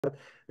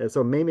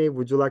So May,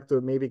 would you like to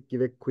maybe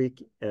give a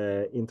quick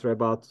intro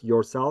about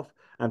yourself?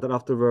 And then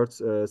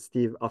afterwards,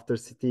 after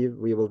Steve,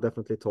 we will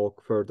definitely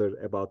talk further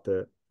about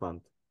the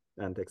fund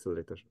and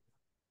accelerator.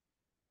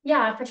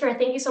 Yeah, for sure.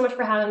 Thank you so much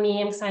for having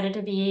me. I'm excited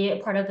to be a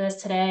part of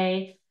this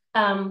today.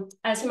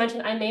 As you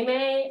mentioned, I'm May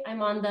May.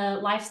 I'm on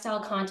the lifestyle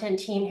content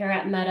team here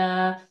at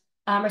Meta.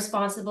 I'm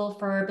responsible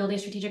for building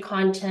strategic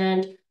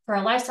content for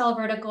our lifestyle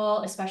vertical,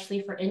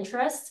 especially for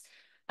interests.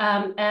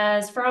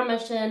 As Farah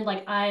mentioned,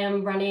 like I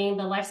am running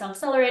the Lifestyle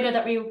Accelerator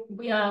that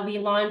we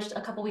launched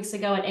a couple weeks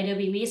ago at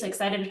AWE. So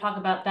excited to talk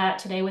about that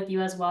today with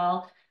you as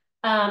well.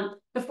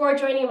 Before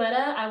joining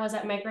Meta, I was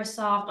at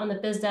Microsoft on the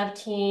biz dev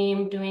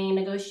team doing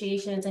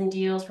negotiations and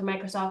deals for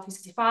Microsoft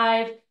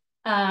 365.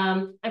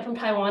 I'm from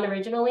Taiwan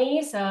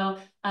originally, so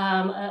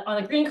on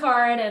a green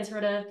card and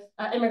sort of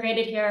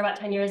immigrated here about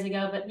 10 years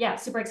ago. But yeah,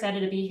 super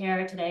excited to be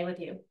here today with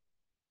you.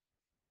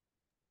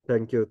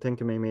 Thank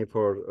you, May,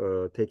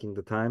 for taking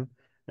the time.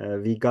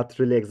 We got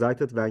really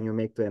excited when you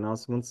make the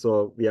announcement,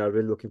 so we are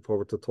really looking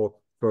forward to talk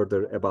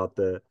further about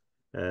the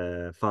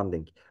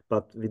funding.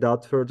 But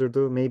without further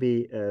ado,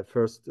 maybe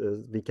first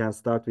we can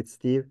start with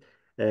Steve.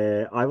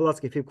 I will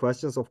ask a few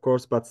questions, of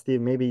course, but Steve,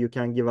 maybe you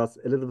can give us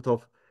a little bit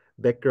of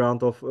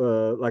background of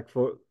like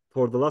for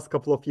the last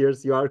couple of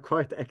years, you are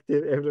quite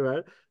active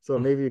everywhere. So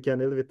maybe you can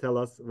a little bit tell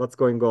us what's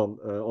going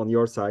on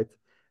your side,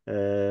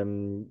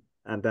 and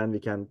then we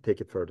can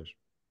take it further.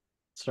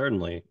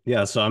 Certainly.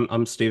 Yeah, so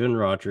I'm Stephen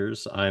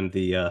Rogers. I'm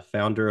the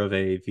founder of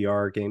a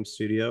VR game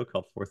studio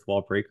called Fourth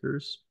Wall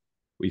Breakers.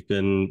 We've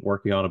been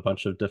working on a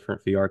bunch of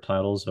different VR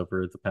titles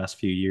over the past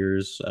few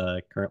years.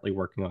 Currently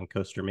working on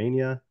Coaster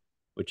Mania,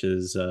 which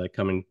is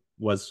coming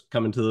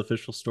to the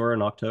official store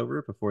in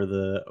October before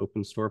the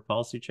open store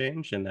policy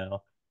change, and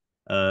now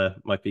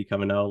might be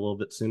coming out a little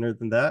bit sooner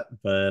than that.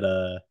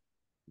 But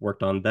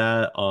worked on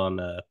that, on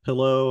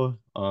Pillow,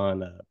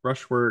 on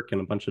Brushwork, and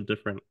a bunch of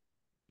different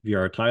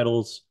VR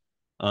titles.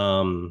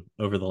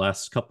 Over the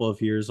last couple of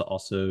years, I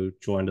also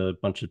joined a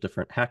bunch of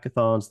different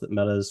hackathons that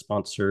Meta has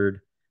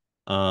sponsored,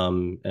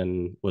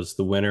 and was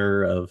the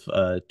winner of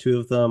two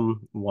of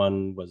them.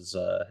 One was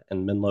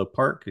in Menlo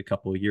Park a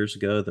couple of years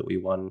ago that we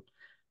won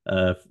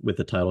with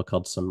a title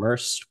called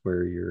Submersed,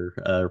 where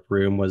your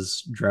room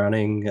was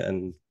drowning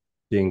and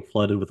being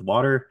flooded with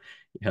water.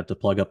 You had to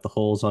plug up the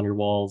holes on your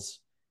walls.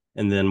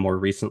 And then more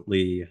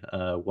recently,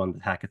 won the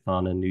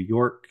hackathon in New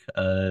York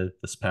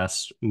this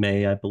past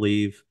May, I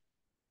believe,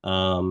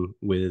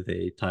 with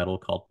a title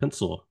called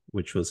Pencil,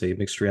 which was a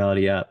mixed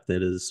reality app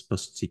that is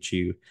supposed to teach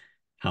you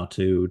how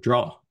to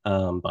draw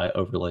by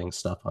overlaying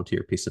stuff onto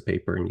your piece of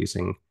paper and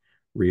using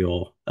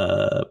real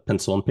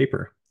pencil and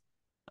paper.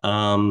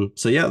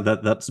 So yeah,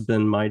 that's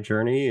been my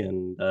journey,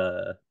 and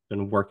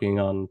been working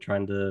on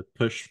trying to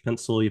push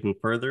Pencil even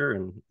further,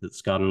 and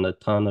it's gotten a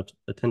ton of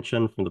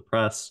attention from the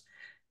press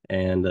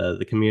and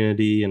the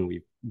community, and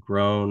we've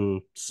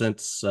grown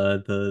since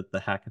the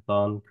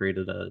hackathon.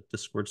 Created a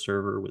Discord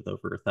server with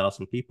over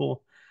 1,000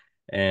 people,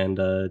 and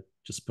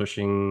just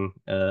pushing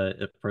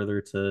it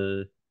further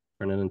to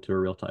turn it into a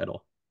real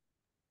title.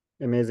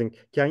 Amazing.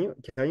 Can you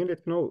let me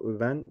know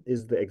when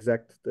is the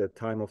exact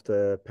time of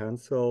the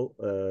pencil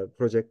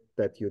project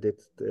that you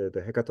did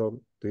the hackathon?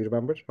 Do you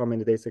remember how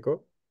many days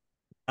ago?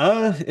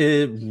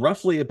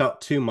 Roughly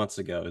about 2 months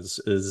ago is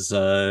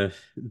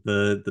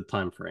the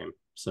time frame.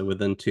 So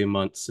within 2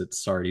 months,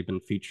 it's already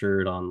been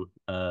featured on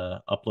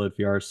Upload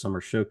VR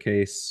Summer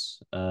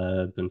Showcase,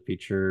 been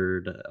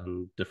featured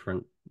on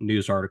different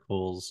news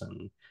articles,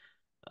 and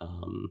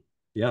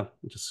yeah,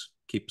 it just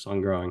keeps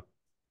on growing.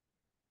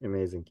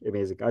 Amazing,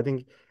 amazing. I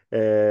think,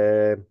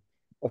 uh,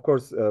 of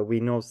course, we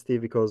know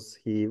Steve because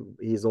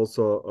he's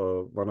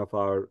also one of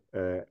our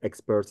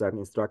experts and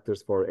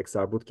instructors for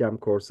XR Bootcamp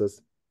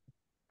courses.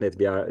 That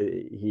we are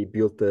he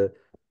built the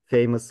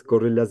famous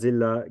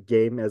Gorillazilla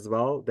game as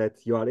well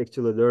that you are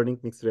actually learning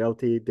mixed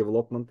reality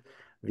development.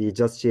 We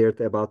just shared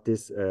about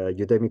this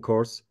Udemy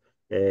course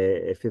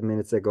a few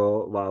minutes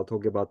ago while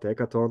talking about the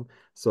hackathon.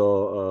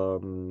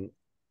 So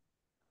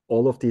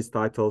all of these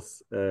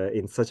titles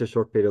in such a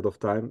short period of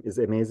time is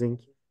amazing,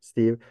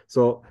 Steve.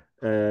 So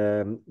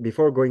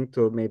before going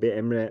to maybe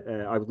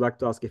Emre, I would like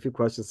to ask a few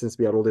questions since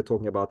we are already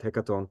talking about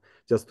hackathon,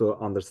 just to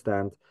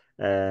understand.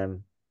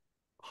 Um,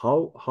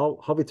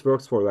 how it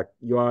works for like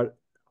you are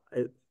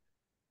uh,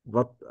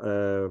 what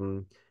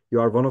you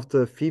are one of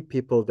the few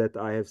people that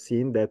I have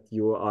seen that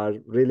you are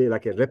really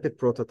like a rapid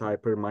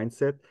prototyper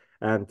mindset,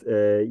 and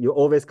you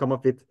always come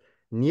up with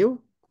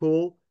new,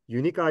 cool,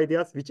 unique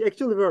ideas, which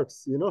actually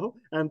works, you know.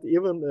 And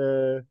even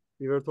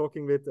we were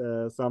talking with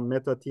some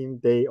Meta team,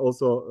 they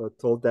also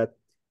told that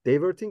they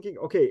were thinking,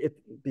 okay,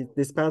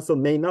 this pencil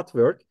may not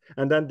work,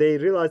 and then they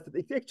realized that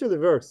it actually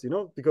works, you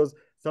know, because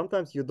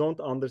sometimes you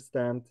don't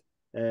understand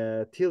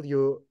till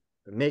you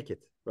make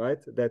it, right?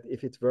 That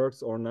if it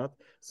works or not.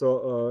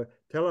 So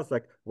tell us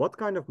like what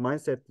kind of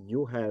mindset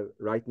you have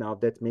right now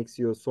that makes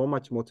you so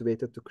much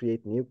motivated to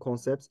create new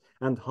concepts,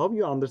 and how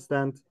you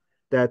understand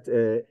that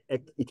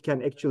it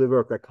can actually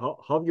work, like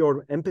how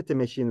your empathy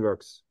machine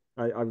works.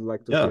 I would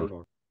like to hear Yeah,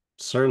 more.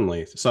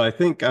 Certainly. So I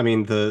think, I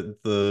mean,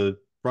 the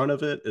front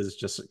of it is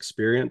just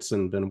experience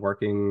and been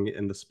working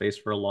in the space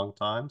for a long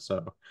time.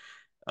 So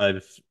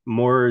I've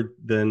more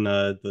than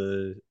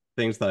the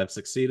things that I've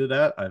succeeded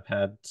at, I've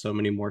had so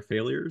many more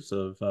failures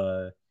of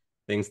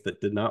things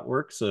that did not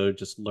work. So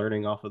just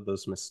learning off of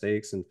those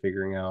mistakes and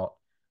figuring out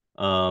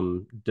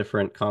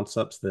different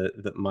concepts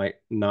that might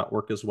not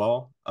work as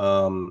well.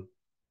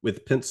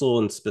 With pencil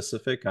in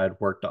specific, I'd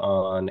worked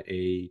on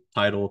a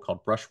title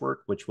called Brushwork,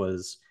 which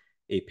was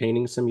a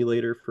painting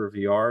simulator for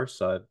VR.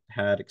 So I've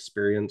had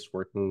experience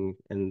working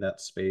in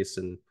that space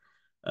and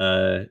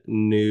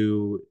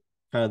knew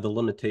kind of the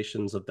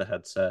limitations of the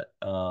headset.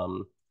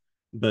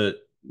 But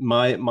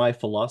my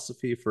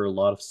philosophy for a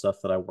lot of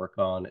stuff that I work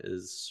on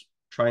is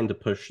trying to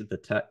push the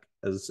tech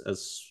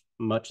as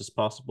much as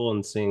possible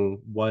and seeing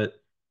what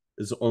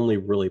is only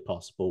really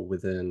possible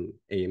within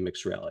a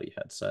mixed reality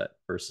headset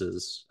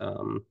versus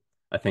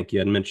I think you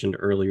had mentioned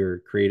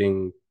earlier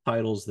creating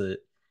titles that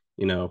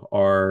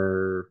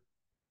are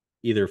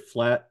either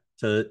flat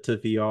to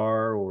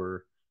VR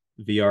or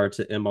VR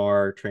to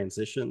MR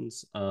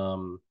transitions.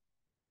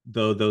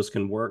 Though those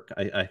can work,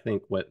 I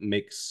think what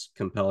makes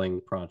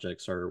compelling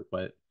projects are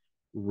what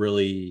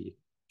really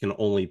can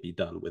only be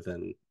done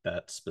within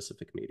that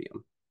specific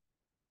medium.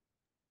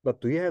 But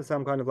do you have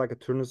some kind of like a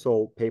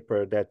turnstile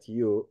paper that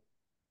you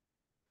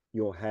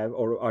have,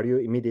 or are you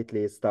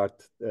immediately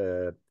start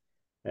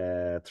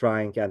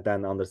trying and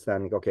then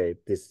understanding, okay,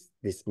 this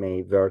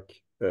may work?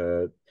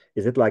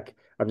 Is it like,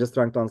 I'm just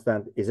trying to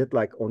understand, is it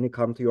like only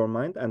come to your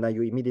mind and then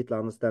you immediately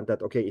understand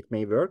that, okay, it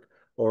may work,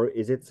 or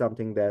is it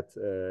something that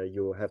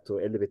you have to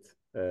a little bit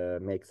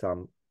make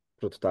some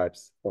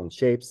prototypes on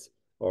shapes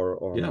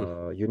or on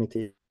Yeah,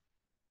 Unity?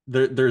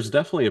 there's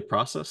definitely a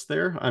process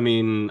there. I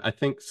mean, I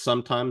think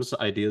sometimes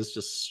ideas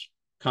just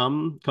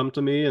come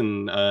to me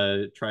and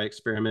try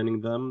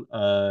experimenting them.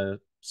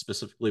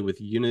 Specifically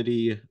with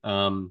Unity,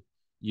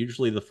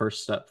 usually the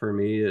first step for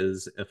me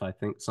is if I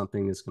think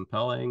something is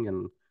compelling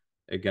and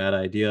a good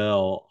idea,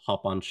 I'll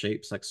hop on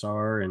Shapes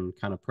XR and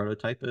kind of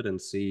prototype it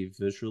and see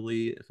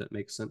visually if it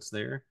makes sense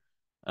there.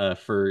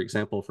 For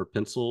example, for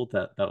Pencil,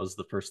 that was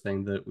the first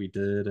thing that we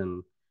did,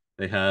 and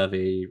they have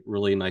a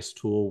really nice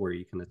tool where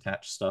you can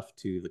attach stuff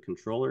to the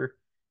controller,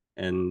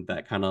 and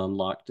that kind of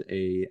unlocked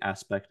a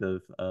aspect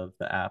of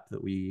the app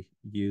that we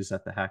use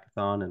at the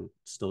hackathon and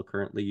still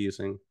currently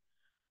using.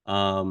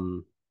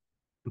 Um,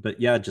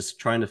 but yeah, just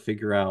trying to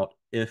figure out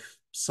if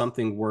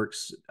something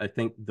works. I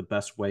think the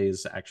best way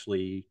is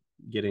actually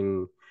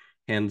getting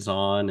hands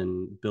on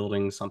and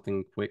building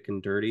something quick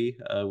and dirty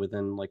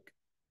within like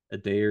a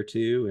day or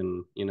two.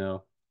 And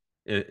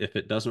if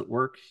it doesn't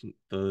work,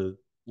 the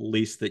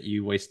least that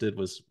you wasted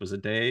was a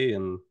day.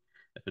 And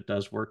if it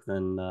does work,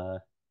 then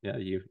yeah,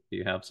 you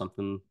have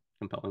something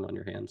compelling on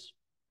your hands.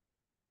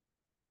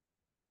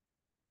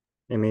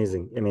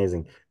 Amazing,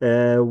 amazing.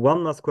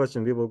 One last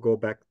question. We will go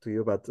back to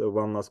you, but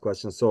one last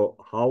question. So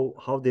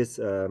how this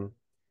 2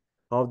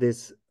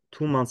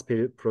 months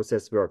period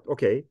process worked?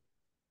 Okay,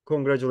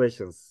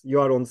 congratulations,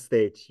 you are on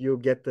stage, you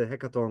get the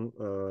hackathon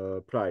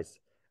prize,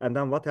 and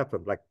then what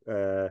happened? Like,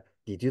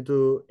 did you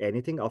do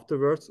anything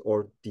afterwards,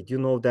 or did you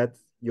know that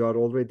you are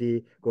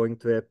already going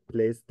to a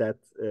place that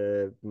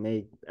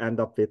may end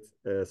up with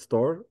a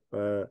store?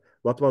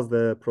 What was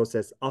the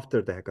process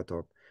after the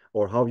hackathon,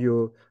 or how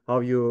you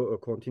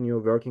continue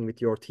working with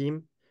your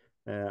team?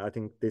 I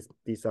think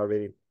these are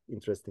very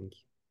interesting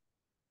points.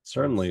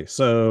 Certainly.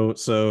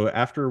 So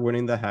after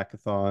winning the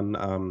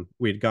hackathon,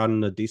 we'd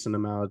gotten a decent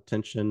amount of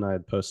attention. I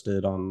had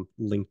posted on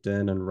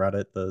LinkedIn and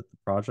Reddit the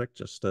project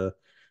just to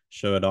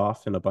show it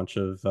off, and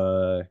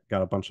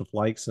got a bunch of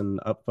likes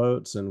and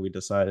upvotes, and we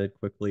decided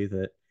quickly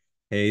that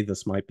hey,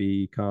 this might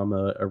become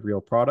a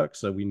real product.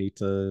 So we need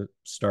to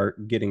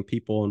start getting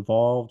people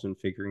involved and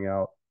figuring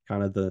out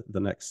kind of the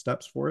next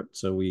steps for it.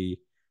 So we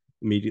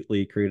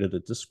immediately created a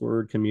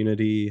Discord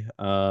community.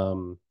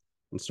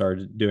 And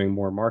started doing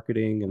more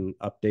marketing and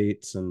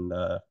updates. And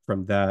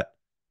from that,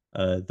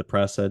 the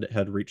press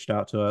had reached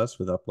out to us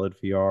with Upload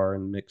VR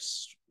and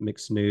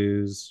mixed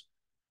news.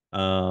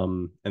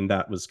 And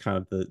that was kind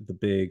of the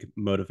big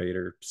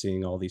motivator,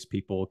 seeing all these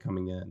people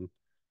coming in.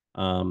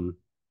 Um,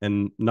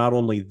 and not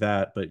only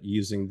that, but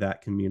using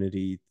that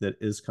community that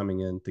is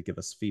coming in to give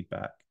us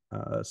feedback.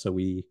 So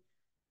we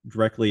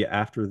directly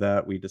after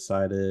that, we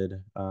decided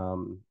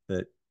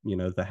that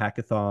the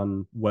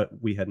hackathon, what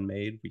we had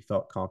made, we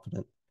felt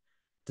confident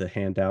to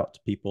hand out to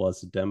people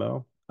as a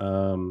demo.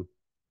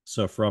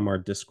 So from our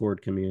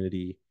Discord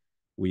community,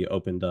 we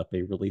opened up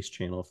a release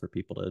channel for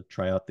people to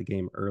try out the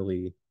game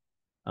early.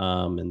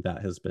 And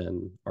that has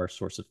been our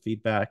source of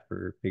feedback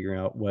for figuring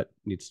out what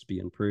needs to be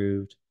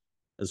improved,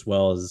 as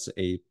well as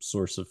a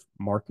source of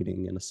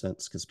marketing in a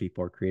sense, because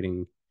people are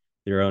creating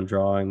their own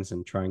drawings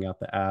and trying out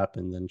the app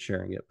and then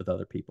sharing it with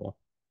other people.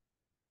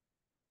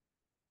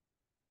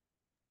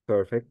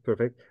 Perfect,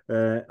 perfect.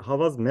 How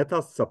was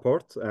Meta's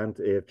support and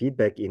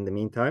feedback in the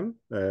meantime?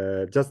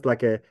 Just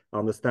like a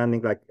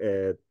understanding, like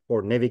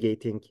for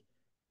navigating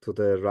to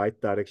the right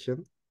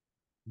direction.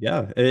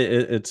 Yeah,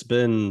 it's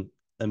been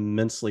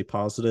immensely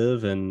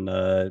positive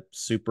and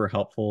super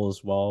helpful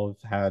as well.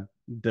 I've had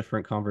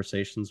different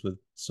conversations with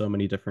so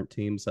many different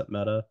teams at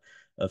Meta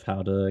of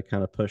how to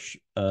kind of push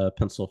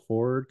Pencil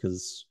forward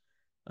because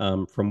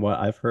from what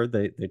I've heard,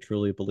 they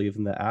truly believe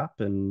in the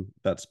app, and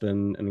that's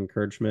been an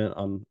encouragement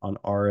on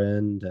our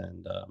end.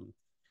 And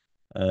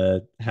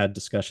had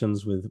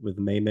discussions with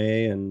May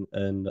May and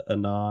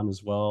Anand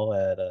as well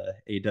at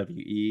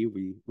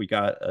AWE. We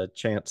got a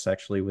chance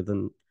actually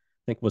within,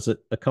 I think was it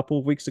a couple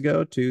of weeks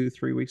ago, 2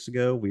 3 weeks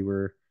ago, we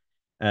were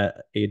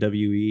at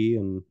AWE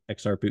and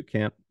XR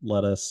Bootcamp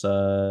let us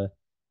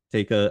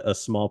take a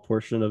small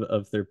portion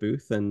of their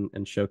booth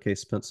and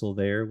showcase Pencil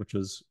there, which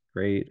was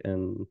great.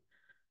 And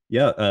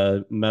yeah,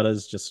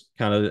 Meta's just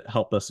kind of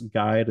help us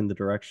guide in the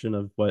direction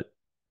of what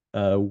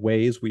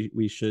ways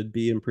we should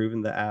be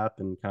improving the app,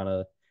 and kind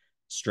of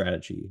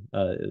strategy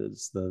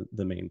is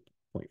the main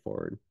point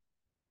forward.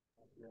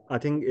 I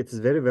think it's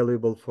very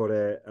valuable for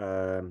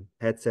a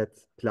headset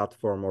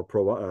platform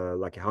or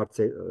like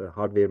a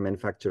hardware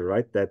manufacturer,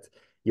 right? That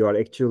you are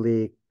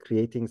actually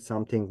creating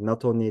something,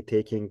 not only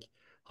taking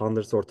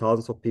hundreds or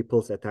thousands of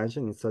people's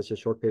attention in such a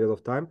short period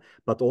of time,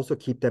 but also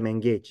keep them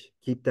engaged,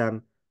 keep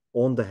them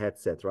on the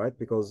headset, right?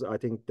 Because I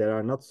think there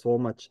are not so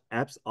much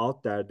apps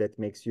out there that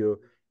makes you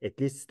at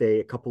least stay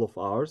a couple of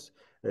hours.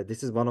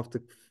 This is one of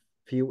the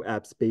few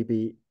apps,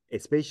 maybe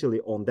especially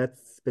on that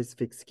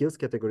specific skills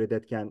category,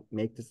 that can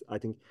make this. I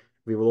think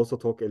we will also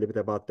talk a little bit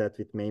about that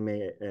with May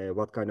May,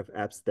 what kind of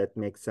apps that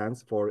make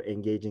sense for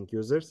engaging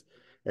users.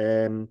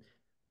 Um,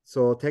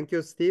 so thank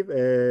you, Steve.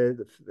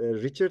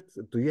 Richard,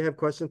 do you have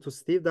questions to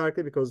Steve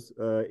directly? Because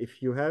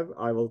if you have,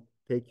 I will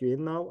take you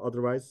in now.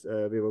 Otherwise,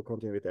 we will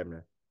continue with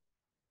Emre.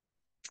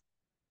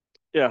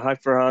 Yeah, hi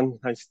Farhan,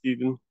 hi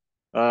Stephen.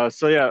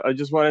 So yeah, I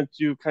just wanted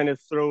to kind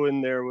of throw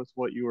in there with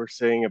what you were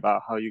saying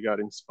about how you got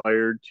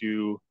inspired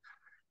to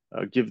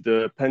give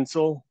the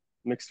pencil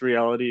mixed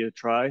reality a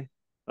try.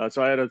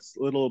 So I had a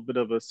little bit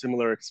of a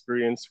similar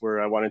experience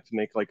where I wanted to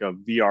make like a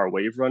VR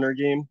wave runner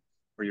game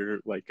where you're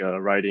like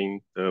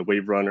riding the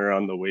wave runner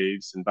on the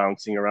waves and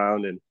bouncing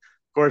around. And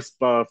of course,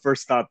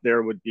 first thought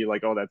there would be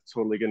like, oh, that's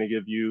totally going to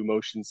give you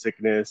motion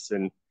sickness,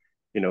 and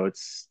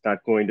it's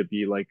not going to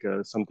be like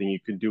something you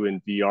can do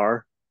in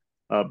VR.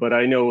 But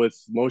I know with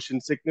motion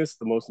sickness,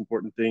 the most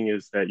important thing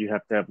is that you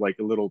have to have like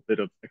a little bit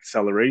of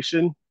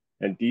acceleration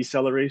and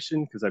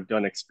deceleration, because I've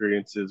done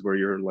experiences where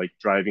you're like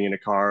driving in a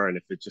car, and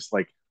if it just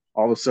like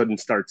all of a sudden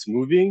starts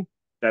moving,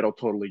 that'll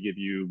totally give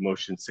you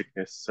motion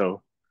sickness.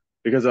 So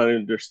because I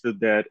understood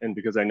that, and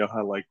because I know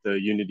how like the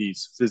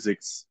Unity's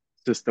physics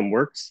system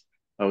works,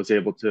 I was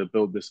able to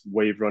build this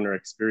wave runner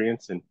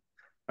experience. And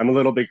I'm a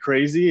little bit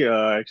crazy.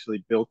 I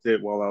actually built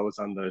it while I was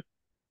on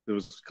it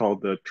was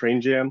called the train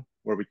jam,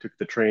 where we took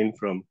the train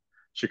from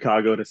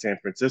Chicago to San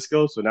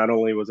Francisco. So not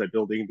only was I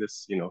building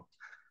this,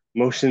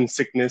 motion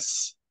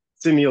sickness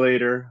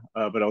simulator,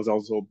 but I was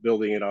also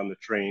building it on the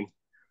train.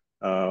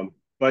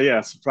 But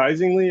yeah,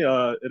 surprisingly,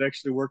 it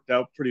actually worked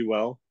out pretty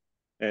well.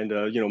 And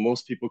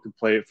most people could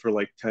play it for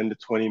like 10 to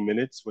 20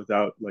 minutes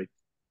without like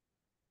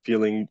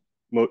feeling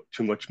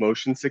too much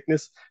motion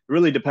sickness. It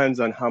really depends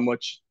on how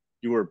much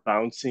you were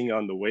bouncing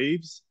on the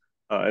waves.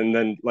 And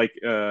then like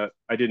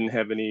I didn't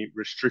have any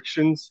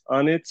restrictions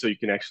on it, so you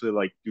can actually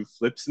like do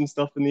flips and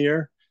stuff in the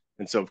air.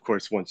 And so of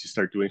course, once you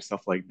start doing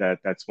stuff like that,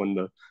 that's when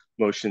the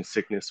motion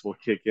sickness will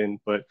kick in.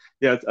 But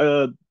yeah,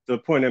 the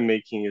point I'm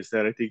making is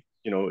that I think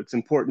it's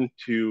important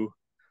to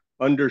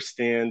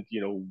understand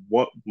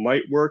what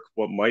might work,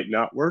 what might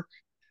not work,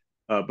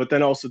 but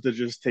then also to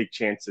just take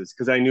chances,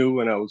 because I knew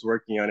when I was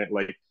working on it,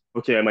 like,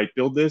 okay, I might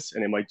build this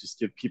and it might just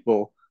give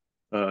people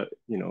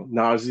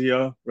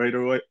nausea right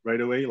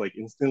away, like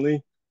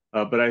instantly.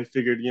 But I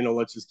figured,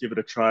 let's just give it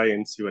a try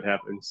and see what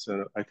happens.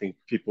 So I think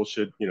people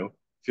should,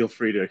 feel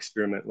free to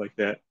experiment like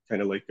that,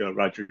 kind of like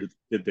Roger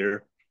did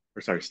there,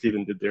 or sorry,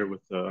 Stephen did there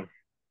with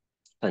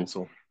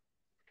pencil.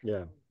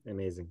 Yeah,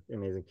 amazing,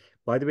 amazing.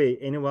 By the way,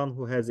 anyone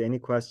who has any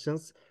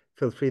questions,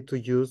 feel free to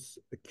use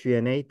the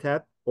Q&A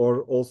tab,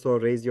 or also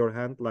raise your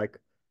hand like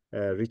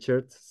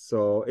Richard.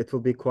 So it will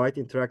be quite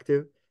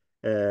interactive.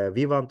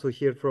 We want to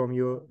hear from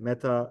you.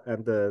 Meta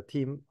and the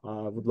team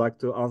would like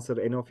to answer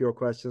any of your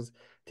questions.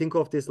 Think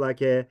of this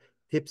like a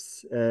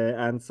tips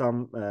and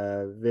some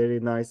very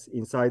nice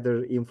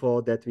insider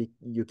info that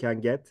you can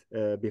get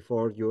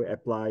before you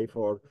apply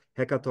for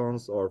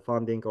hackathons or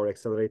funding or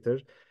accelerator.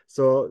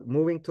 So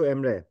moving to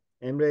Emre.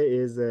 Emre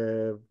is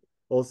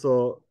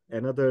also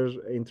another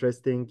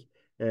interesting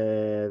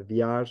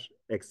VR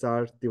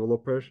XR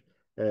developer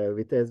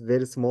with a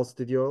very small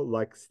studio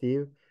like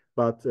Steve,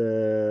 but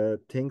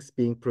things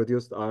being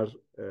produced are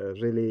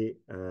really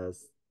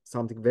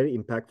something very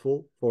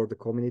impactful for the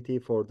community,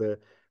 for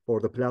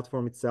the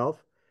platform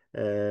itself.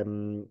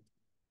 Um,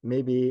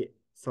 Maybe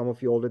some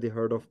of you already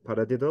heard of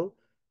Paradiddle.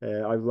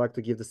 I would like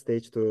to give the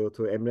stage to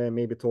Emre and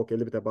maybe talk a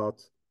little bit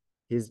about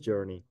his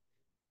journey.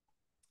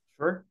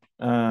 Sure.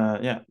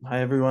 Yeah. Hi,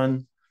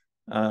 everyone.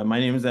 My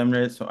name is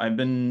Emre. So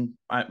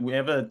we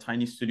have a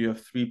tiny studio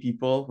of 3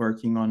 people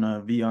working on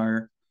a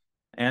VR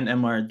and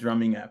MR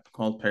drumming app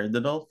called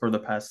Paradiddle for the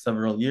past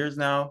several years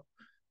now.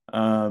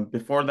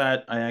 Before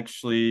that,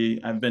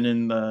 I've been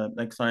in the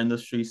XR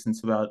industry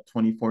since about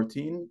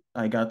 2014.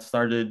 I got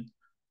started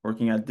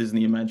working at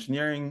Disney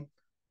Imagineering,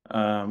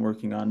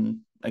 working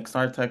on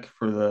XR tech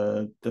for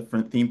the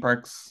different theme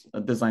parks,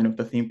 design of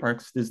the theme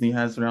parks Disney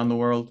has around the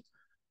world,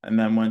 and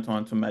then went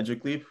on to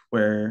Magic Leap,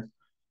 where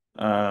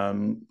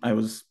I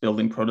was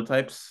building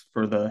prototypes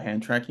for the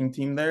hand tracking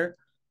team there.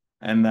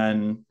 And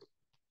then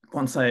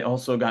once I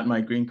also got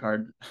my green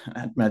card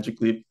at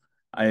Magic Leap,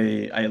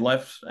 I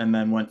left and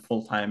then went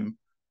full time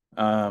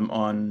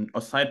on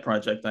a side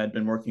project I had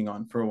been working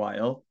on for a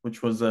while,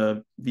 which was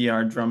a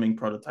VR drumming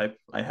prototype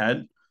I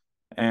had.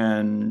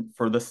 And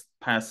for this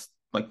past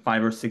like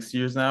 5 or 6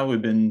 years now,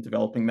 we've been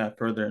developing that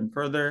further and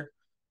further.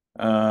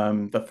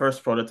 The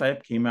first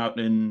prototype came out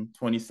in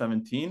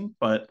 2017,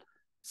 but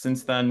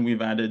since then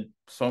we've added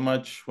so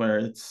much where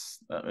it's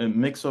a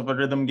mix of a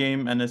rhythm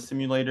game and a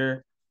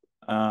simulator.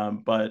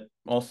 But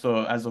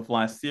also, as of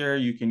last year,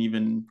 you can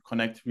even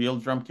connect real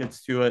drum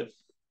kits to it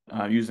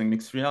using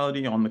mixed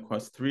reality on the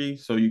Quest 3.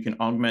 So you can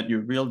augment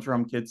your real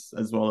drum kits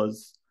as well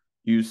as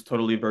use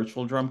totally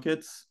virtual drum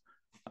kits.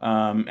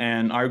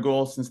 And our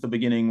goal since the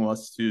beginning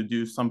was to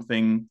do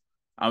something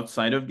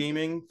outside of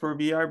gaming for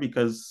VR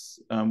because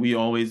we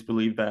always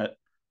believe that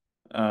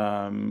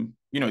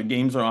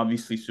games are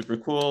obviously super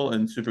cool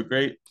and super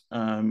great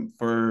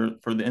for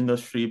the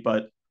industry,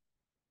 but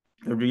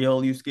the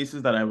real use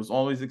cases that I was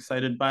always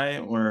excited by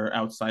were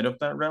outside of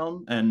that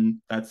realm, and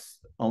that's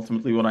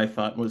ultimately what I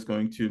thought was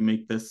going to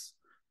make this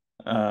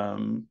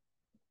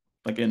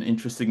like an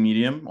interesting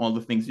medium. All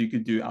the things you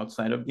could do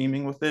outside of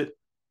gaming with it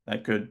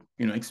that could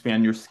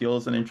expand your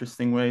skills in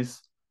interesting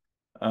ways.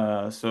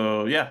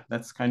 So yeah,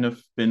 that's kind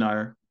of been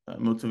our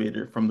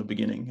motivator from the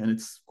beginning, and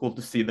it's cool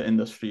to see the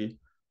industry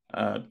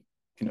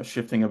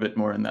shifting a bit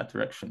more in that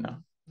direction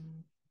now.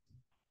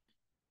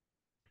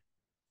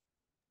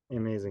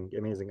 Amazing,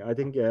 amazing. I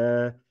think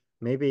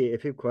maybe a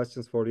few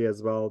questions for you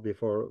as well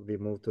before we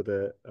move to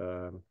the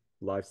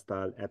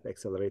lifestyle app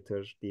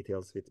accelerator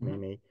details with May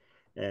May.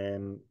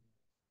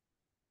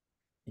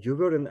 You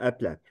were in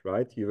App Lab,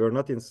 right? You were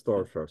not in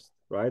store first,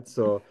 right?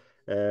 So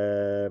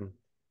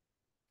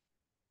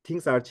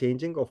things are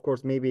changing. Of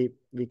course, maybe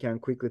we can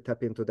quickly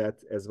tap into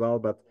that as well.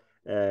 But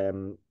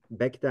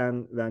back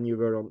then, when you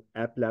were on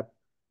App Lab,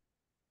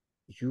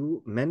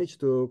 you managed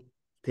to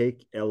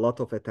take a lot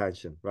of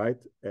attention, right?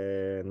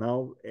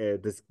 Now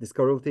this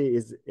discoverability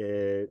is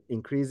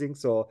increasing,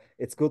 so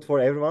it's good for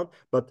everyone.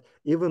 But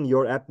even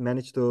your app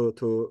managed to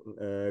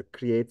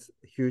create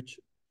huge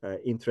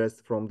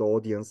interest from the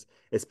audience,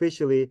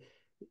 especially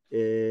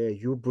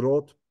you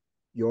brought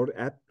your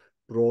app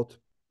brought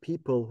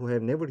people who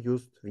have never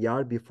used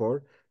VR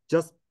before,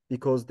 just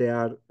because they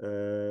are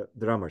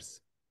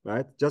drummers,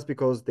 right? Just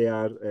because they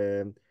are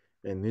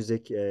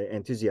music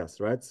enthusiasts,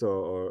 right?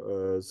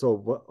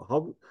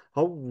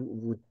 How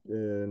would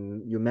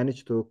you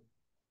manage to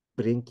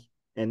bring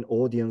an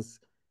audience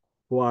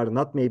who are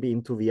not maybe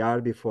into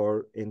VR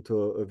before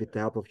into with the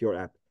help of your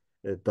app?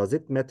 Does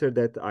it matter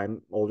that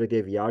I'm already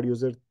a VR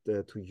user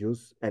to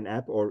use an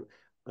app, or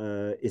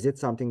is it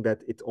something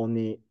that it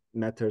only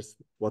matters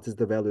what is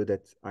the value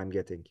that I'm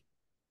getting?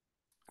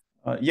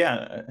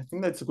 Yeah, I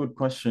think that's a good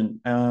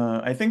question.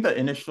 I think the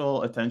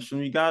initial attention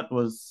we got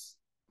was,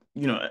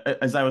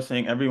 as I was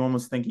saying, everyone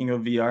was thinking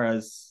of VR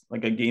as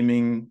like a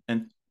gaming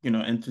and,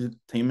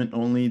 entertainment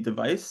only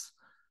device.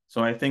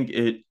 So I think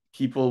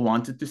people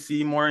wanted to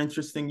see more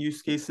interesting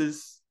use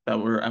cases that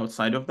were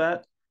outside of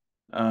that.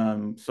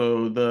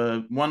 So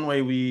the one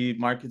way we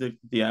marketed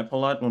the app a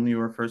lot when we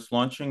were first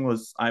launching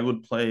was I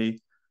would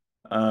play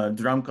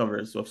drum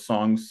covers of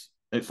songs.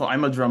 So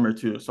I'm a drummer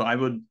too. So I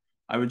would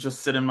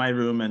just sit in my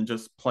room and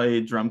just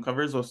play drum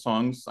covers of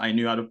songs I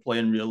knew how to play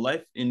in real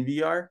life in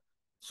VR,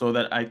 so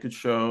that I could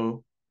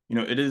show,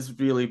 it is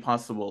really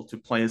possible to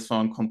play a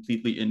song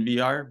completely in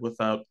VR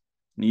without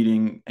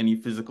needing any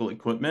physical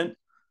equipment.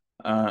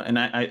 And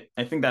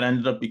I think that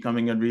ended up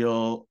becoming a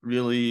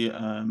really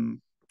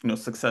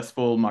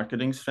successful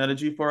marketing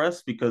strategy for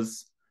us,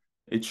 because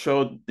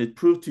it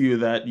proved to you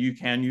that you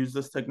can use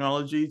this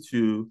technology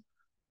to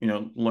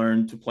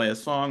learn to play a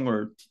song,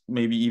 or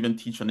maybe even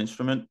teach an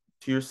instrument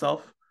to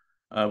yourself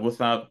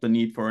without the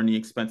need for any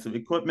expensive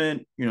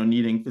equipment,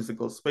 needing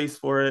physical space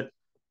for it,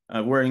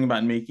 worrying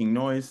about making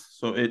noise.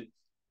 So it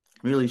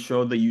really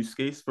showed the use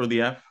case for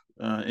the app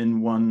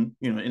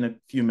in a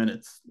few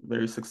minutes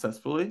very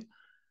successfully.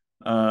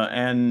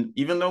 And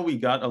even though we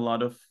got a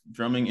lot of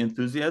drumming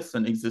enthusiasts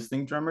and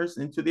existing drummers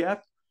into the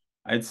app,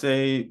 I'd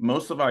say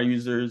most of our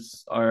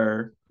users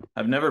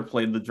have never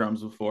played the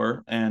drums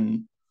before.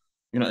 And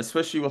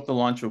especially with the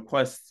launch of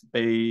Quest,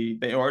 they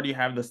already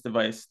have this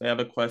device. They have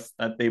a Quest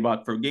that they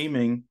bought for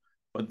gaming,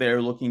 but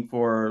they're looking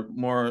for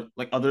more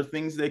like other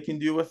things they can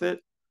do with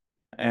it.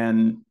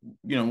 And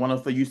one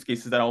of the use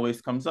cases that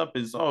always comes up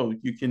is, oh,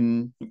 you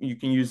can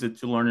use it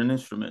to learn an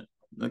instrument.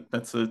 Like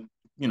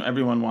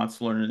everyone wants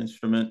to learn an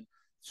instrument.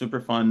 Super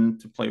fun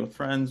to play with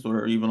friends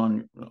or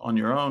even on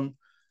your own.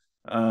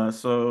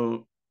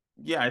 So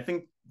yeah, I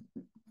think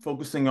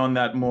focusing on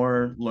that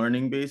more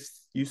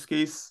learning-based use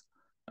case,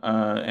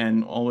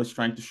 and always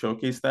trying to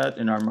showcase that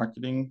in our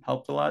marketing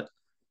helped a lot.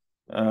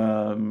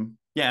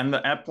 Yeah, and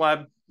the app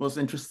lab was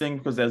interesting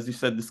because, as you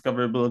said,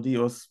 discoverability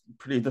was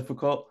pretty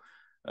difficult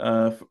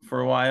for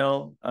a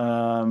while.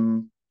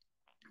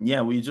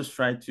 Yeah, we just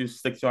tried to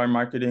stick to our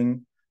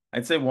marketing.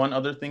 I'd say one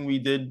other thing we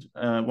did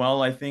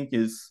well, I think,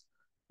 is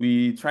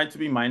we tried to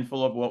be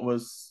mindful of what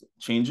was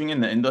changing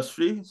in the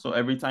industry. So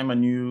every time a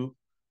new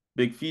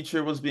big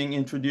feature was being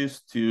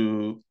introduced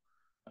to,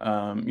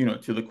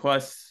 to the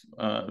Quest,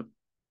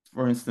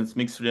 for instance,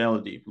 mixed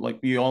reality, like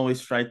we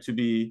always tried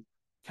to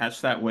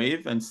catch that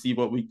wave and see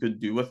what we could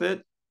do with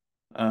it.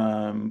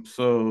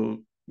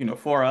 So,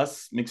 for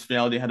us, mixed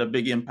reality had a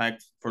big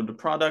impact for the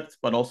product,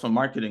 but also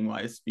marketing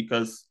wise,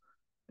 because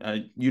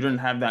you didn't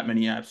have that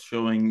many apps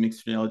showing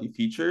mixed reality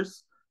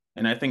features.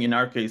 And I think in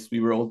our case,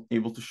 we were all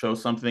able to show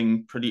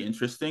something pretty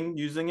interesting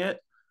using it.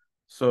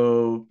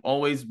 So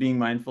always being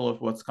mindful of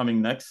what's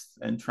coming next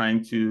and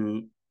trying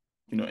to,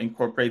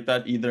 incorporate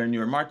that either in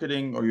your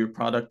marketing or your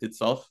product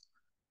itself,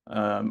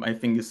 I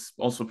think is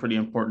also pretty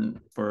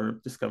important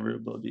for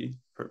discoverability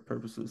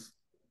purposes.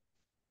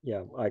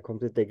 Yeah, I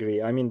completely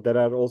agree. I mean, there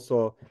are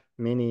also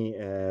many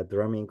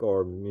drumming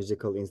or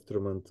musical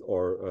instrument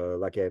or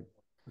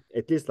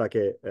at least like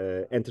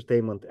a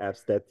entertainment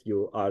apps that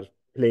you are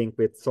playing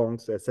with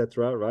songs,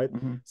 etc. Right?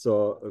 Mm-hmm.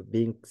 So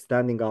being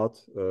standing out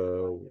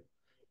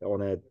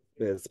on a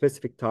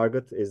specific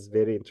target is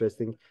very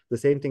interesting. The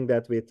same thing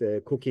that with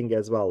cooking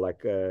as well.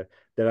 Like there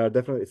are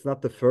definitely, it's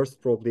not the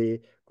first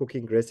probably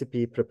cooking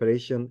recipe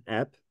preparation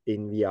app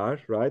in VR,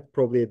 right?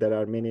 Probably there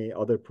are many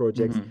other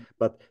projects, Mm-hmm.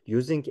 but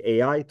using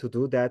AI to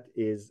do that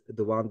is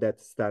the one that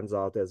stands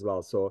out as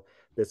well. So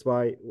that's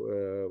why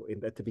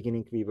at the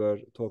beginning we were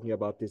talking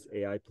about this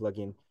AI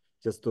plugin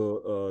just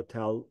to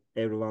tell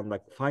everyone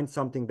like find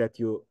something that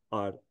you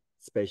are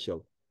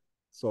special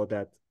so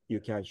that you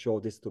can show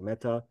this to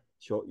Meta,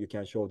 you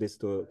can show this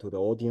to the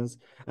audience.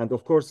 And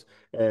of course,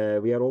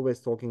 we are always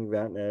talking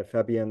when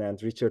Fabian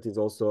and Richard is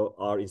also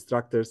our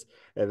instructors.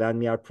 When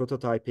we are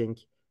prototyping,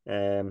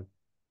 um,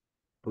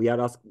 we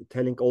are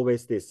telling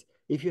always this: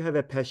 if you have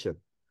a passion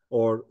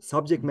or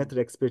subject matter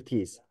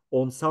expertise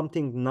on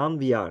something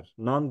non-VR,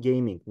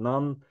 non-gaming,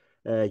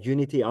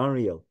 non-Unity,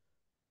 Unreal,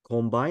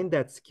 combine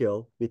that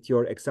skill with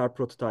your XR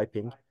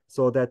prototyping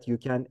so that you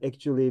can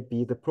actually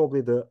be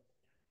probably the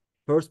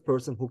first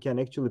person who can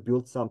actually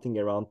build something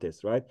around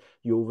this, right?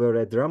 You were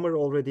a drummer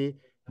already.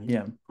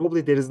 Yeah.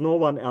 Probably there is no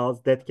one else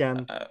that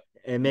can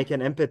make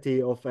an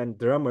empathy of a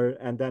drummer.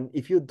 And then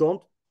if you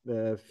don't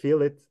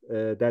feel it,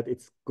 that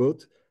it's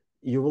good,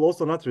 you will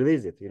also not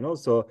release it,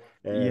 So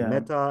Yeah.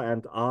 Meta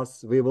and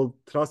us, we will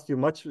trust you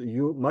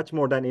much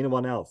more than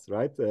anyone else,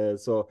 right?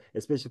 So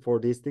especially for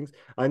these things.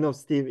 I know,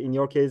 Steve, in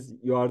your case,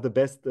 you are the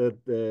best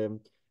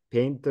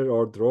painter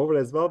or drawer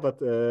as well, but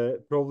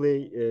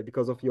probably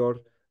because of your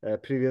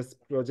previous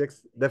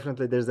projects,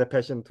 definitely there's a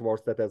passion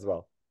towards that as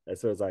well,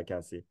 as far as I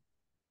can see.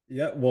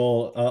 Yeah,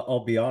 well,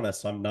 I'll be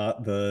honest, I'm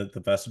not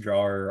the best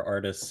drawer or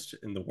artist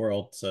in the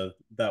world, so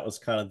that was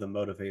kind of the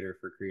motivator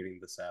for creating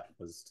this app,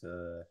 was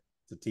to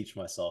teach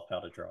myself how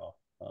to draw.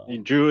 You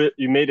drew it,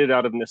 you made it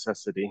out of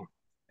necessity.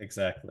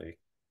 Exactly.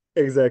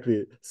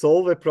 Exactly.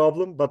 Solve a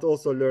problem, but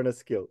also learn a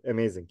skill.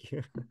 Amazing.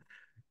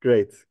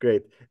 Great,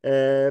 great.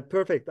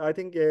 Perfect. I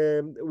think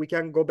we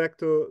can go back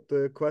to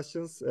the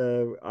questions.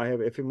 I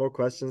have a few more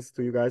questions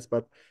to you guys,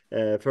 but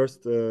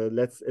first,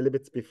 let's a little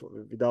bit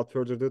without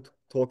further ado,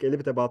 talk a little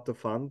bit about the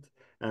fund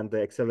and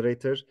the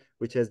accelerator,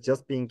 which has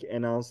just been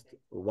announced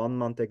 1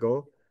 month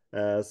ago.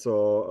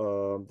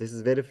 So this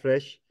is very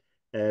fresh.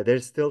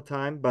 There's still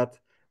time, but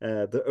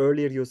the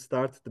earlier you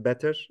start, the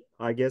better,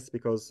 I guess,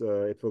 because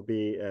it will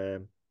be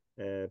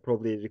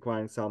probably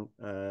requiring some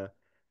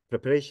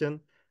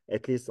preparation,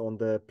 at least on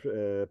the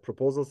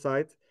proposal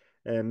side.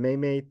 May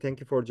May, thank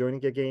you for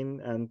joining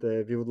again, and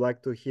we would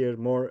like to hear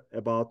more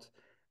about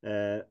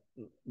uh,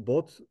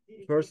 both.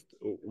 First,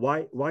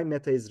 why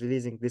Meta is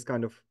releasing this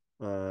kind of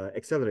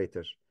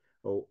accelerator,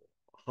 or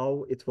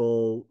how it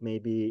will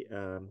maybe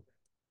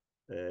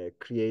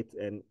create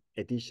an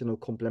additional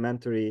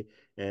complementary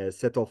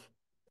set of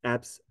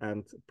apps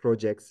and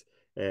projects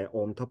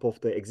on top of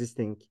the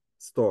existing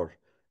store.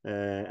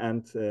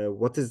 And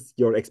what is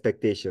your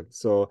expectation?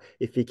 So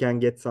if we can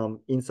get some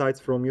insights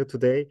from you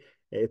today,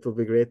 it will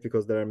be great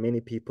because there are many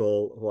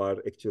people who are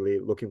actually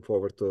looking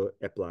forward to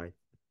apply.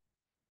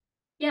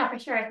 Yeah, for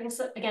sure.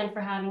 Thanks again for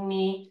having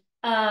me.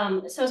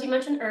 So as you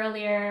mentioned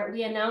earlier,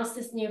 we announced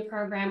this new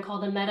program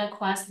called the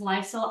MetaQuest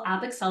Lifestyle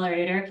App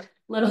Accelerator.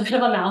 A little bit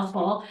of a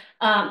mouthful,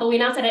 but we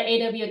announced it at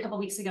AW a couple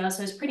weeks ago,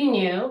 so it's pretty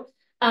new.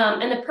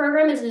 And the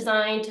program is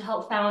designed to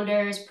help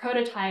founders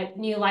prototype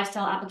new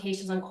lifestyle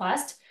applications on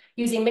Quest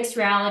using mixed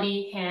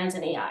reality, hands,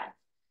 and AI.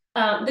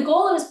 The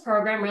goal of this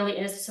program really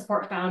is to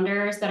support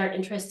founders that are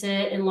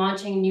interested in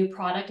launching new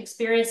product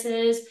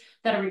experiences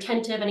that are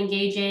retentive and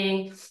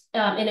engaging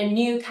in a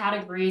new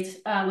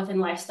categories within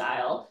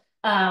lifestyle.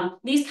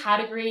 These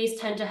categories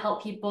tend to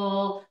help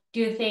people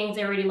do things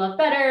they already love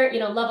better,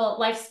 level up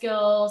life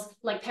skills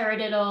like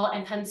paradiddle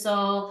and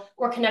pencil,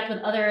 or connect with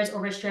others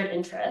over shared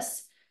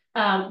interests.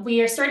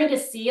 We are starting to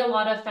see a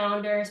lot of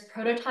founders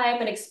prototype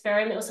and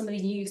experiment with some of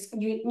these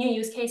new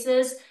use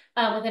cases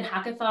within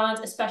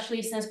hackathons,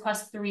 especially since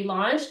Quest 3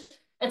 launched.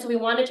 And so we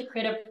wanted to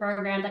create a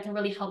program that can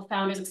really help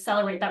founders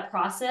accelerate that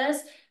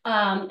process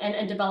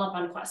and develop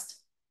on Quest.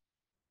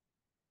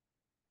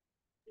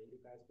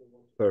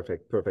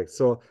 Perfect, perfect.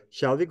 So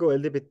shall we go a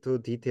little bit to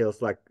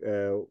details, like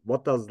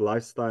what does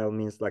lifestyle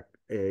means? Like,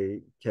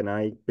 can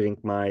I bring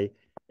my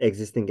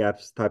existing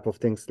apps type of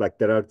things? Like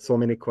there are so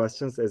many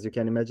questions, as you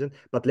can imagine.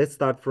 But let's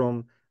start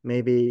from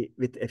maybe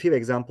with a few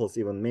examples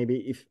even. Maybe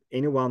if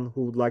anyone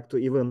who would like to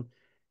even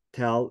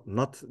tell,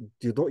 not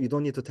you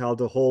don't need to tell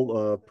the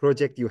whole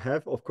project you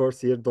have, of course,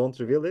 here don't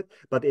reveal it,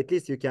 but at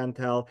least you can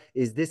tell,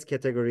 is this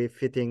category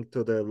fitting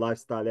to the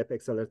lifestyle app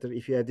accelerator?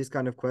 If you have this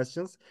kind of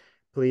questions,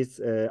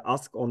 please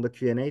ask on the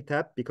Q&A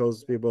tab,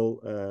 because we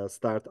will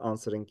start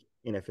answering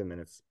in a few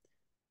minutes.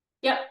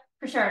 Yep,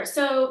 for sure.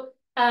 So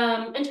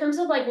in terms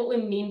of like what we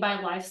mean by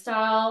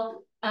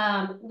lifestyle,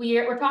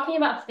 we're talking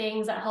about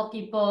things that help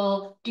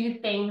people do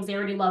things they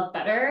already love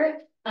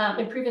better,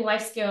 improving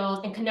life skills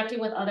and connecting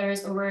with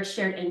others over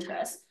shared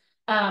interests.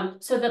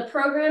 So the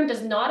program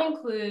does not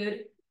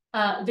include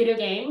video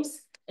games.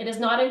 It does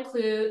not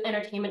include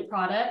entertainment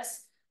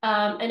products,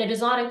 and it does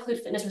not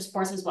include fitness or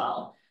sports as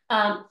well.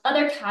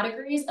 Other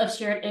categories of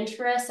shared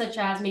interests, such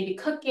as maybe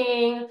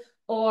cooking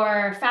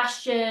or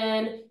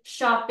fashion,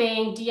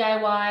 shopping,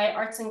 DIY,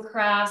 arts and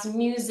crafts,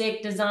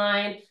 music,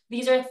 design.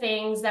 These are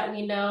things that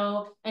we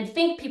know and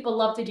think people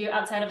love to do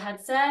outside of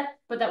headset,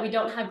 but that we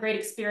don't have great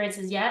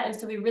experiences yet. And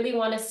so we really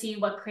want to see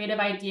what creative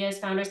ideas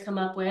founders come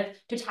up with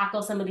to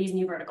tackle some of these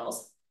new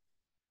verticals.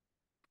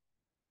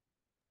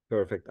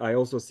 Perfect. I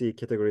also see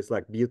categories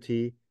like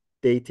beauty,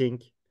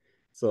 dating.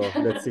 So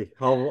let's see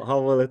how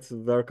will it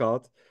work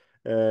out.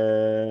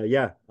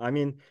 Yeah, I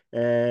mean,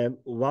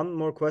 one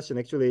more question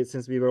actually,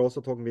 since we were also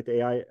talking with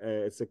AI,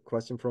 it's a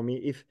question from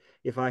me.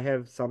 If I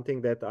have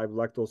something that I would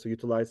like to also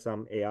utilize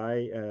some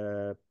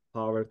AI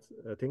powered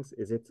things,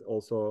 is it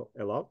also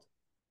allowed?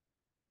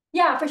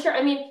 Yeah, for sure.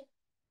 I mean,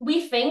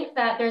 we think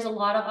that there's a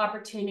lot of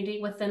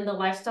opportunity within the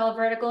lifestyle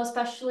vertical,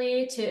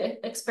 especially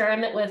to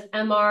experiment with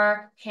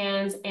MR,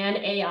 hands, and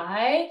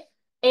AI.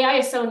 AI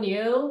is so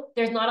new.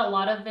 There's not a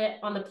lot of it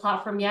on the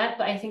platform yet,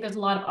 but I think there's a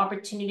lot of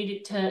opportunity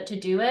to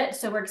do it.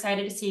 So we're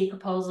excited to see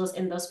proposals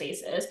in those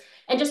spaces.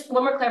 And just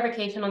one more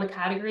clarification on the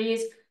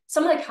categories.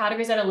 Some of the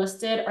categories that are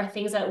listed are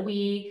things that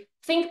we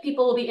think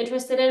people will be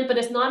interested in, but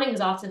it's not an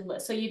exhaustive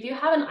list. So if you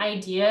have an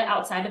idea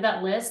outside of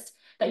that list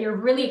that you're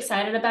really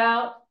excited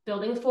about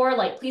building for,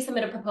 like please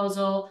submit a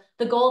proposal.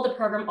 The goal of the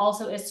program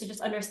also is to just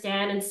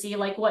understand and see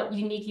like what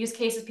unique use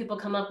cases people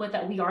come up with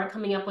that we aren't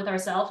coming up with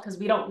ourselves, because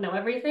we don't know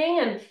everything,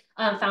 and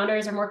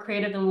founders are more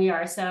creative than we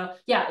are. So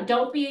yeah,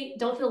 don't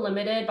feel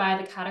limited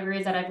by the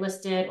categories that I've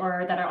listed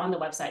or that are on the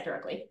website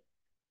directly.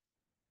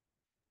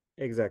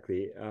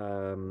 Exactly.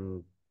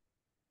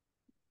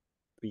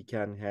 We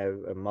can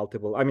have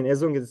multiple, I mean,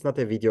 as long as it's not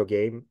a video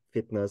game,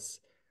 fitness.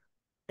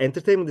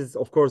 Entertainment is,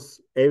 of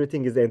course,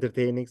 everything is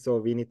entertaining, so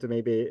we need to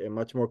maybe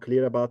much more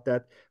clear about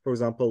that. For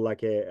example,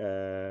 like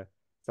a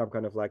some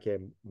kind of like a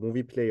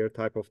movie player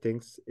type of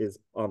things is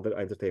under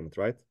entertainment,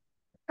 right?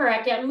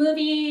 Correct. Yeah,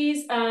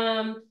 movies,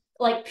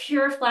 like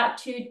pure flat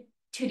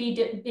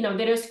 2D,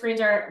 video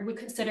screens we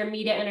consider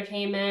media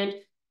entertainment.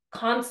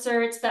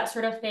 Concerts, that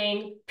sort of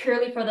thing,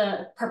 purely for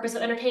the purpose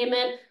of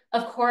entertainment.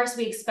 Of course,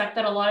 we expect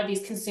that a lot of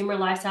these consumer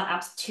lifestyle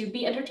apps to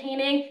be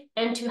entertaining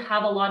and to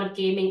have a lot of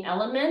gaming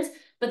elements,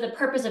 but the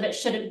purpose of it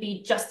shouldn't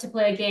be just to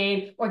play a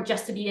game or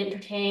just to be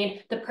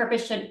entertained. The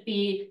purpose should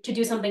be to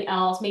do something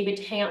else, maybe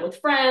to hang out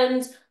with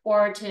friends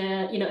or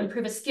to,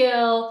 improve a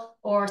skill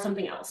or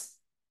something else.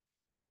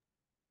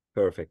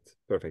 Perfect,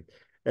 perfect.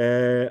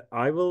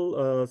 I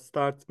will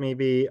start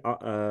maybe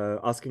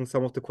asking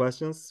some of the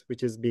questions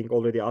which is being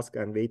already asked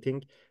and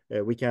waiting.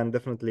 We can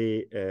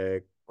definitely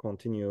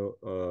continue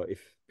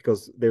if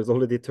because there's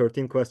already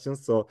 13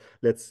 questions, so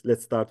let's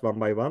start one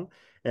by one.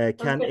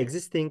 Can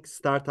existing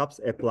startups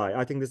apply?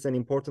 I think this is an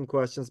important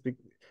question.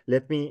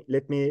 Let me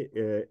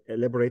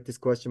elaborate this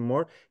question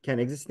more. Can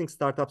existing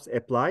startups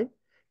apply?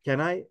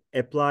 Can I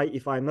apply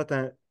if I'm not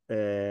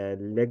a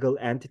legal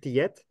entity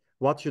yet?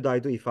 What should I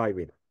do if I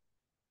win?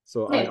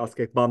 So I ask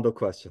a bundle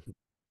question.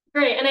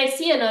 Great. And I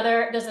see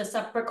there's a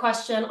separate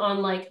question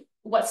on like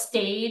what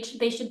stage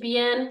they should be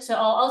in. So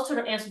I'll sort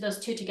of answer those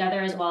two together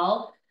as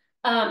well.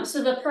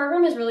 So the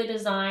program is really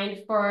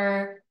designed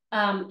for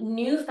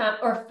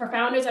for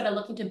founders that are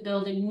looking to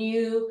build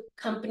new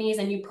companies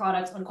and new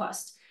products on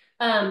Quest.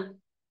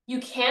 You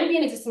can be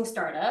an existing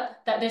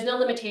startup, that there's no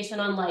limitation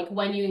on like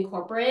when you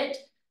incorporate,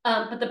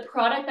 but the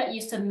product that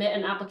you submit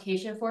an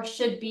application for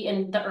should be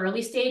in the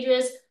early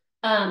stages,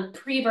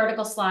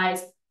 pre-vertical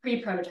slides,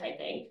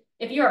 pre-prototyping.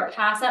 If you're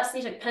past that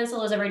stage, like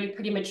Pencil is already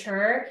pretty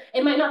mature,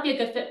 it might not be a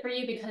good fit for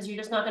you because you're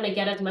just not going to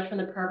get as much from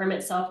the program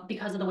itself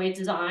because of the way it's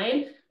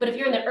designed. But if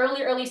you're in the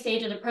early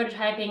stages of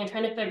prototyping and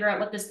trying to figure out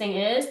what this thing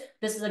is,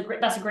 that's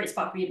a great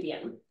spot for you to be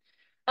in.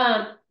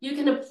 You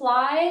can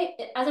apply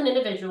as an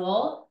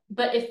individual,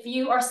 but if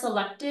you are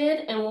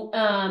selected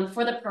and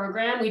for the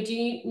program, we do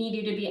need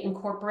you to be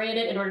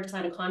incorporated in order to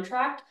sign a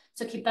contract.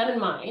 So keep that in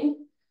mind.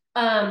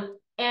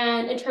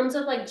 And in terms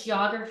of like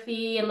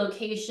geography and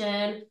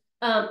location,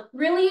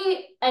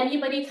 really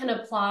anybody can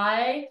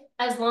apply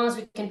as long as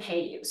we can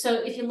pay you. So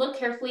if you look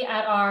carefully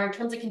at our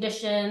terms and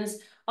conditions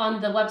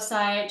on the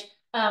website,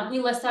 we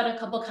list out a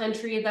couple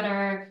countries that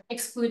are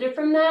excluded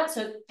from that,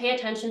 so pay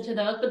attention to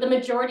those. But the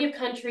majority of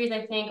countries,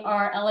 I think,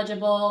 are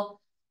eligible.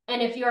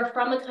 And if you're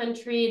from a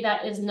country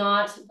that is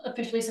not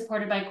officially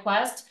supported by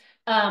Quest,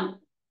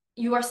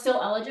 you are still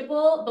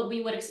eligible, but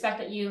we would expect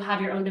that you have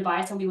your own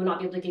device and we would not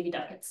be able to give you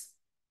delegates.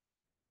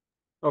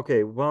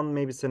 Okay, one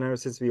maybe scenario,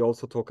 since we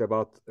also talk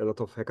about a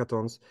lot of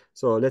hackathons.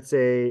 So let's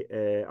say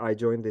I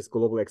joined this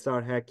global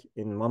XR hack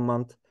in 1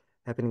 month,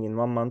 happening in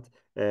 1 month.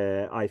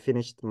 I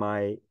finished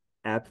my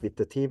app with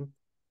the team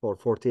for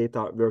 48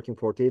 hours, working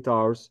 48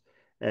 hours,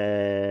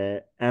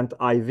 and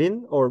I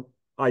win or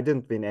I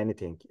didn't win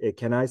anything.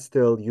 Can I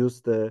still use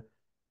the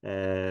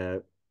uh,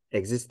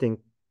 existing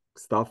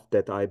stuff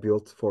that I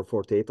built for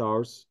 48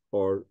 hours,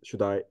 or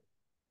should I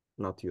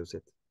not use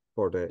it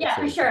for the Yeah,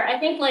 for accelerator? sure. I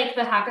think like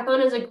the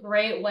hackathon is a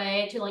great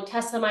way to like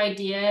test some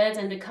ideas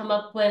and to come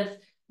up with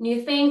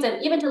new things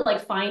and even to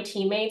like find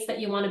teammates that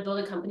you want to build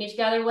a company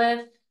together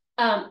with.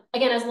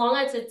 Again, as long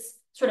as it's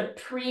sort of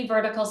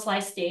pre-vertical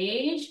slice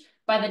stage,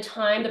 by the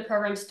time the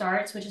program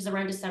starts, which is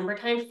around December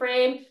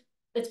timeframe,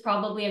 it's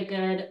probably a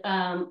good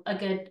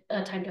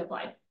time to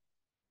apply.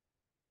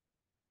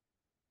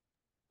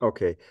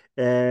 Okay.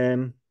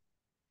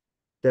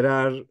 There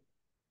are,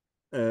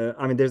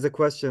 I mean, there's a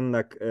question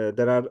like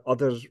there are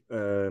other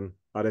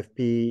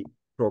RFP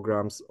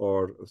programs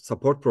or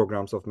support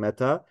programs of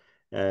Meta.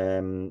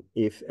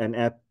 If an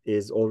app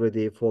is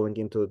already falling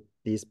into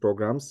these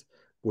programs,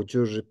 would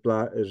you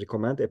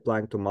recommend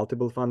applying to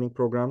multiple funding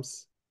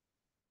programs?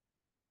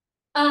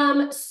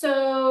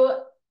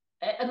 So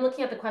I'm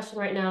looking at the question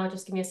right now.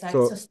 Just give me a sec.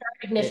 So So, start,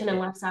 uh, ignition, and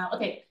lifestyle.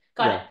 Okay,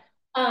 got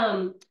yeah.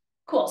 it.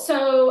 Cool.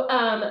 So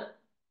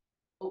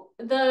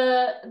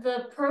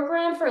the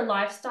program for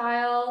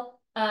lifestyle,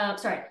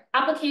 sorry,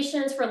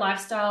 applications for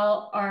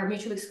lifestyle are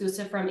mutually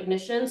exclusive from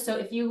Ignition. So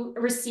if you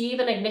receive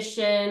an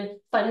Ignition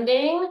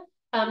funding,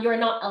 you are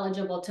not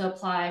eligible to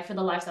apply for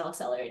the Lifestyle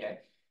Accelerator.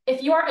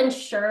 If you are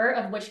unsure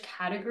of which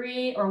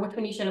category or which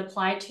one you should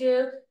apply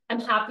to, I'm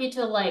happy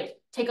to like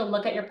take a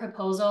look at your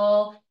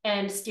proposal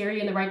and steer you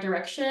in the right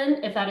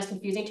direction if that is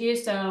confusing to you.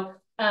 So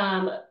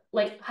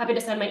like happy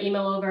to send my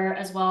email over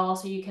as well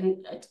so you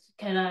can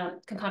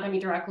contact me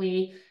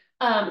directly.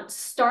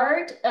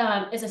 START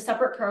is a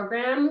separate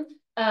program,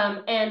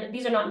 and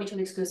these are not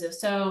mutually exclusive.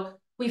 So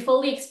we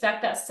fully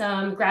expect that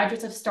some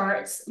graduates of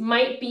STARTs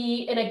might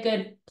be in a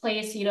good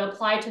place, you know,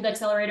 apply to the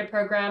accelerator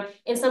program.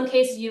 In some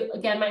cases, you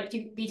again might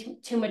be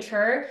too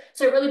mature.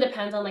 So it really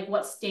depends on like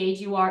what stage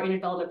you are in your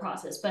development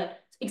process.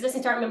 But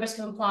existing START members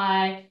can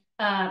apply,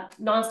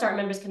 non-START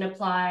members can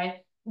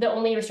apply. The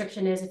only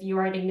restriction is if you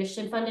are an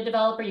Ignition funded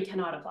developer, you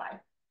cannot apply.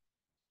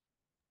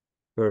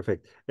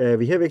 Perfect.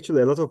 We have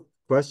actually a lot of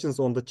questions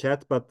on the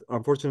chat, but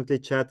unfortunately,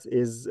 chat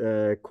is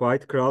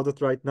quite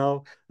crowded right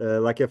now,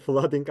 like a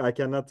flooding. I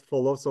cannot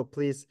follow. So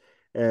please,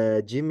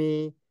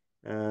 Jimmy,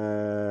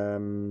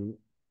 um,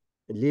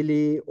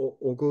 Lily,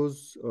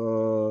 Oguz,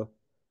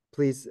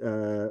 please,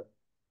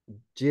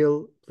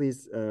 Jill,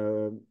 please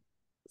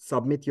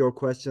submit your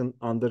question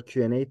under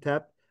Q&A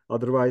tab.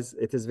 Otherwise,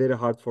 it is very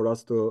hard for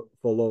us to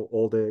follow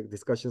all the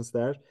discussions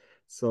there.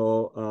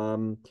 So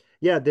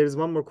yeah, there is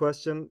one more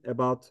question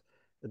about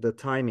the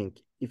timing.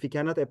 If you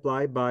cannot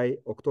apply by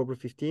October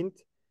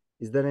 15th,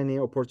 is there any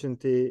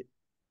opportunity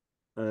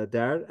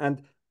there?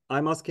 And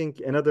I'm asking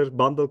another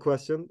bundle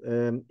question.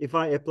 If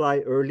I apply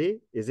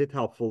early, is it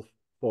helpful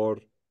for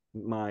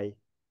my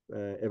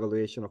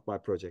evaluation of my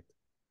project?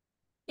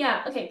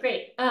 Yeah, okay,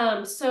 great.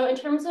 So in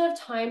terms of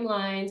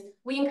timelines,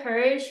 we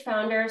encourage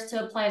founders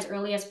to apply as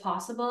early as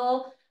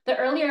possible. The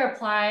earlier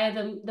apply,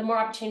 the more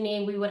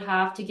opportunity we would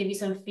have to give you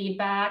some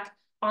feedback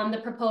on the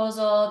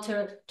proposal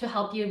to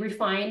help you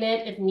refine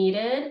it if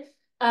needed.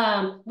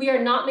 We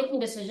are not making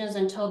decisions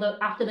until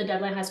after the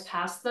deadline has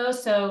passed though.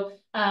 So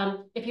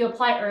if you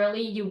apply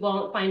early, you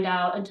won't find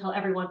out until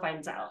everyone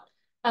finds out.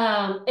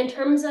 In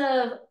terms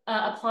of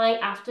applying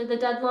after the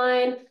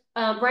deadline,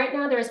 right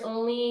now, there's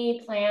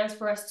only plans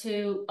for us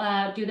to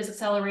do this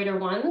accelerator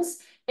once.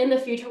 In the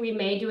future, we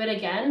may do it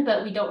again,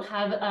 but we don't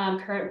have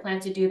current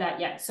plans to do that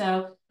yet.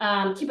 So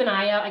keep an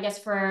eye out, I guess,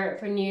 for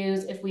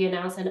news if we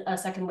announce a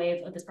second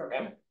wave of this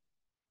program.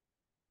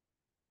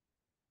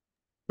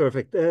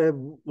 Perfect.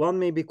 One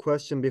maybe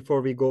question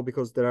before we go,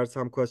 because there are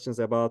some questions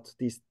about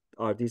these,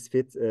 are these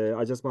fit?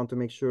 I just want to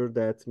make sure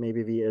that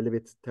maybe we a little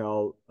bit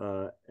tell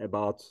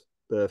about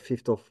the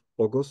 5th of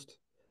August.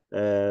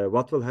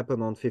 What will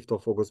happen on 5th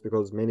of August?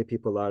 Because many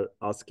people are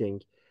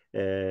asking,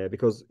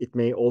 because it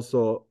may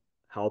also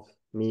help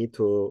me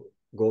to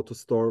go to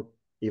store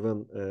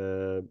even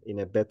in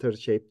a better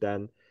shape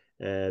than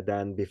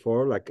than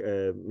before, like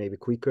maybe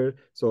quicker.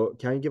 So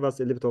can you give us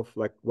a little bit of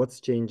like what's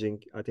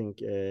changing? I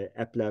think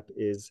App Lab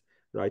is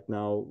right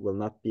now will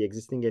not be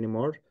existing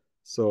anymore.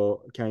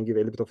 So can you give a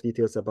little bit of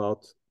details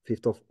about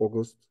 5th of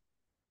August?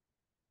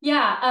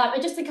 Yeah,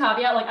 and just a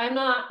caveat, like I'm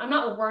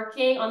not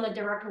working on the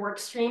direct work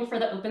stream for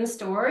the open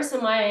store,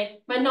 so my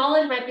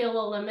knowledge might be a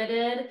little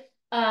limited.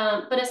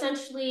 But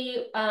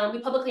essentially, we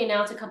publicly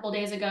announced a couple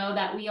days ago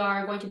that we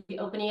are going to be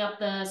opening up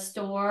the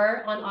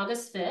store on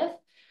August 5th.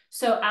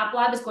 So App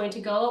Lab is going to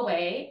go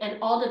away, and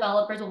all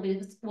developers will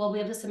be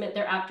able to submit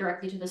their app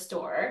directly to the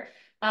store.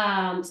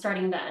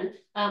 Starting then.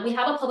 We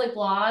have a public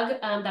blog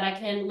that I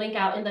can link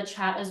out in the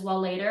chat as well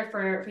later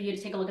for you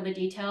to take a look at the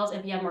details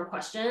if you have more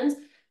questions.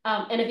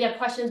 And if you have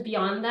questions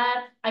beyond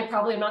that, I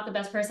probably am not the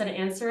best person to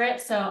answer it.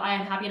 So I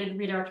am happy to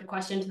redirect your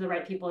question to the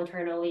right people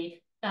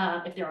internally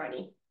if there are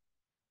any.